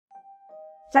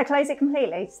Should I close it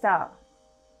completely to start?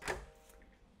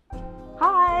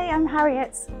 Hi, I'm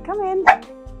Harriet. Come in.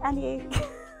 And you.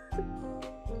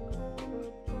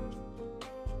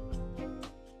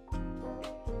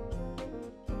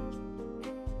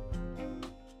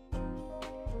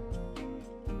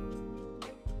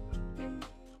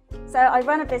 So I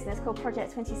run a business called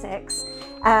Project 26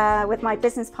 with my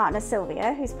business partner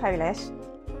Sylvia, who's Polish,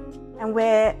 and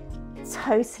we're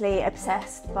totally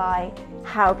obsessed by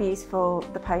how beautiful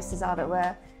the posters are that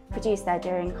were produced there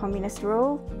during communist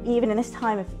rule. Even in this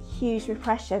time of huge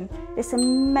repression, this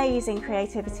amazing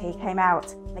creativity came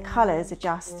out. The colours are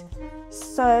just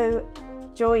so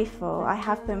joyful. I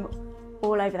have them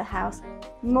all over the house.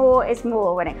 More is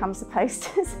more when it comes to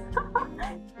posters.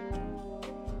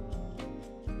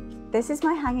 This is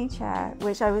my hanging chair,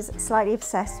 which I was slightly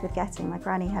obsessed with getting. My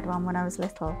granny had one when I was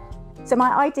little. So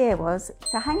my idea was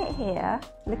to hang it here,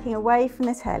 looking away from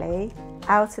the telly,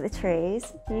 out at the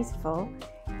trees, beautiful.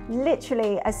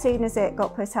 Literally, as soon as it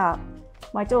got put up,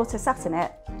 my daughter sat in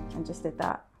it and just did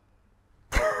that.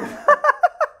 I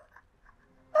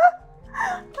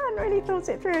hadn't really thought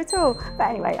it through at all. But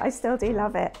anyway, I still do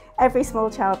love it. Every small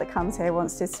child that comes here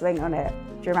wants to swing on it,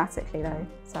 dramatically though,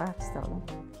 so I have to stop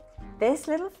them. This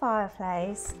little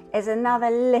fireplace is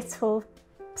another little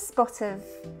spot of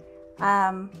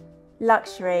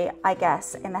luxury, I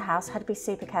guess, in the house. I had to be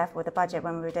super careful with the budget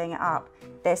when we were doing it up.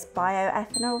 This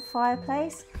bioethanol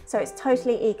fireplace, so it's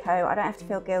totally eco. I don't have to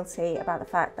feel guilty about the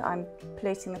fact that I'm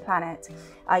polluting the planet.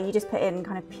 You just put in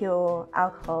kind of pure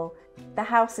alcohol. The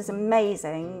house is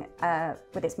amazing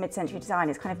with its mid-century design.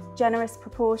 It's kind of generous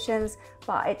proportions,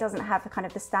 but it doesn't have the kind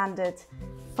of the standard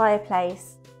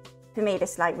fireplace. For me,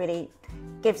 this like really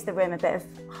gives the room a bit of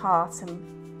heart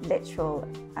and literal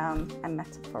and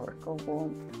metaphorical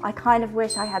warmth. I kind of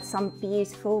wish I had some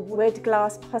beautiful wood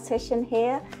glass partition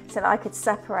here so that I could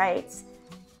separate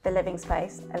the living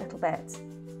space a little bit,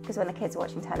 because when the kids are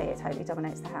watching telly, it totally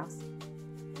dominates the house.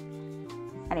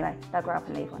 Anyway, they'll grow up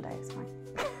and leave one day, it's fine.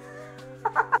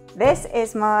 This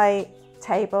is my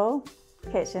table,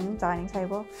 kitchen, dining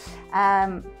table.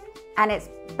 And it's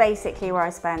basically where I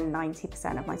spend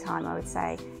 90% of my time, I would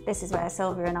say. This is where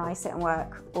Sylvia and I sit and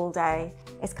work all day.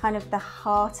 It's kind of the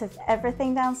heart of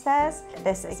everything downstairs.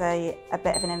 This is a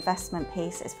bit of an investment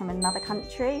piece. It's from another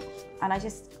country, and I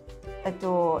just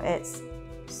adore its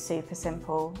super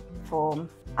simple form.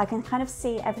 I can kind of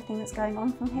see everything that's going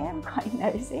on from here. I'm quite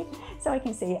nosy. So I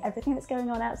can see everything that's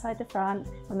going on outside the front.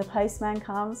 When the postman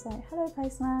comes, like, hello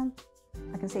postman.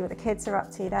 I can see what the kids are up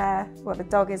to there, what the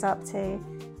dog is up to.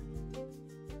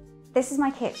 This is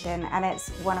my kitchen, and it's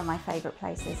one of my favourite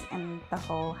places in the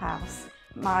whole house.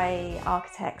 My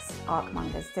architects,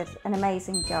 Archmongers, did an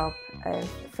amazing job of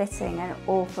fitting an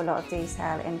awful lot of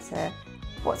detail into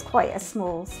what's quite a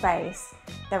small space.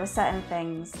 There were certain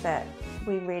things that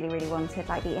we really wanted,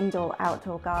 like the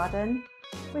indoor-outdoor garden,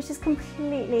 which is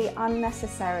completely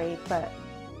unnecessary but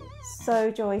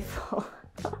so joyful.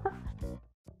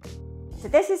 So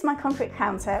this is my concrete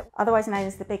counter, otherwise known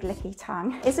as the Big Licky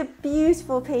Tongue. It's a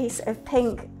beautiful piece of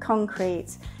pink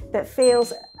concrete that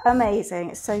feels amazing.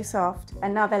 It's so soft.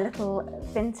 Another little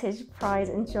vintage pride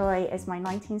and joy is my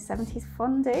 1970s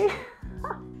fondue.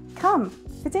 Come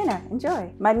for dinner,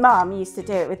 enjoy. My mum used to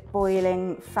do it with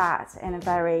boiling fat in a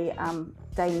very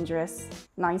dangerous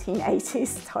 1980s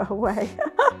style way.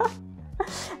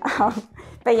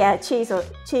 But yeah, cheese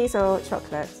or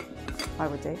chocolate, I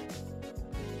would do.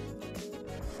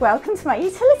 Welcome to my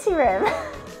utility room.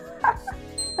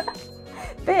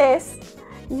 This,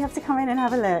 you have to come in and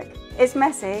have a look. It's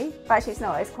messy, but actually it's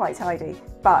not, it's quite tidy,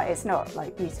 but it's not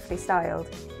like beautifully styled.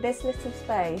 This little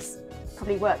space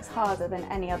probably works harder than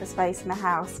any other space in the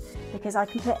house because I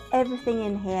can put everything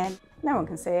in here. No one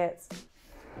can see it.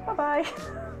 Bye-bye.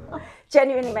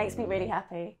 Genuinely makes me really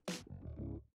happy.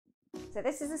 So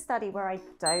this is a study where I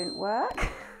don't work.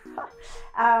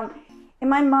 In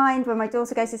my mind, when my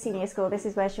daughter goes to senior school, this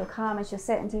is where she'll come and she'll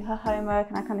sit and do her homework,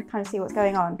 and I kind of see what's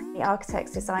going on. The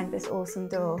architects designed this awesome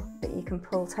door that you can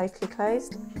pull totally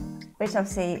closed, which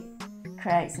obviously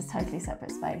creates a totally separate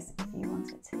space if you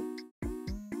want it to.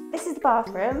 This is the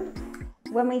bathroom.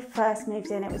 When we first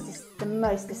moved in, it was just the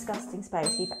most disgusting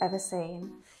space you've ever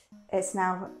seen. It's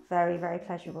now very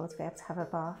pleasurable to be able to have a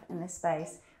bath in this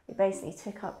space. We basically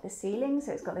took up the ceiling,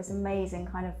 so it's got this amazing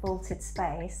kind of vaulted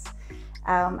space.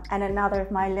 And another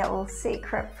of my little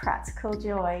secret practical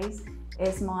joys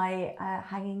is my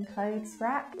hanging clothes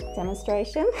rack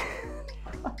demonstration.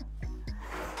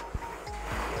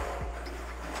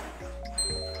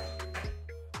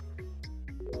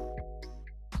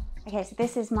 Okay, so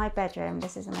this is my bedroom.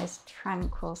 This is the most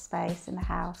tranquil space in the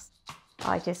house.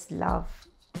 I just love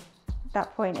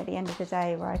that point at the end of the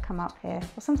day where I come up here,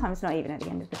 well, sometimes not even at the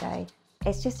end of the day.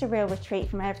 It's just a real retreat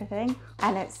from everything,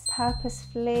 and it's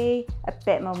purposefully a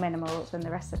bit more minimal than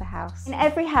the rest of the house. In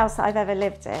every house that I've ever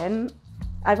lived in,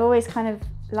 I've always kind of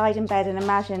lied in bed and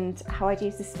imagined how I'd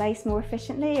use the space more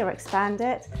efficiently or expand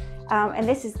it. And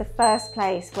this is the first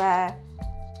place where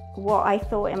what I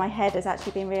thought in my head has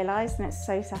actually been realised, and it's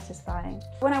so satisfying.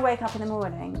 When I wake up in the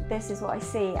morning, this is what I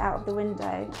see out of the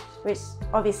window, which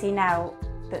obviously now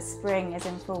that spring is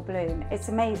in full bloom, it's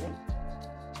amazing.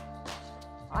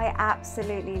 I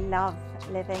absolutely love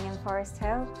living in Forest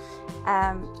Hill.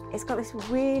 It's got this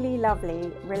really lovely,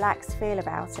 relaxed feel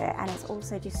about it, and it's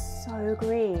also just so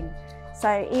green.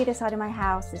 So either side of my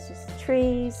house, there's just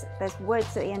trees, there's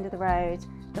woods at the end of the road,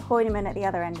 the Hoyneman at the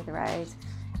other end of the road.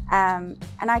 And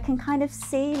I can kind of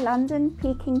see London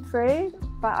peeking through,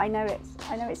 but I know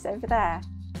it's over there.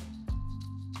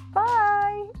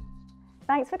 Bye!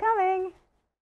 Thanks for coming.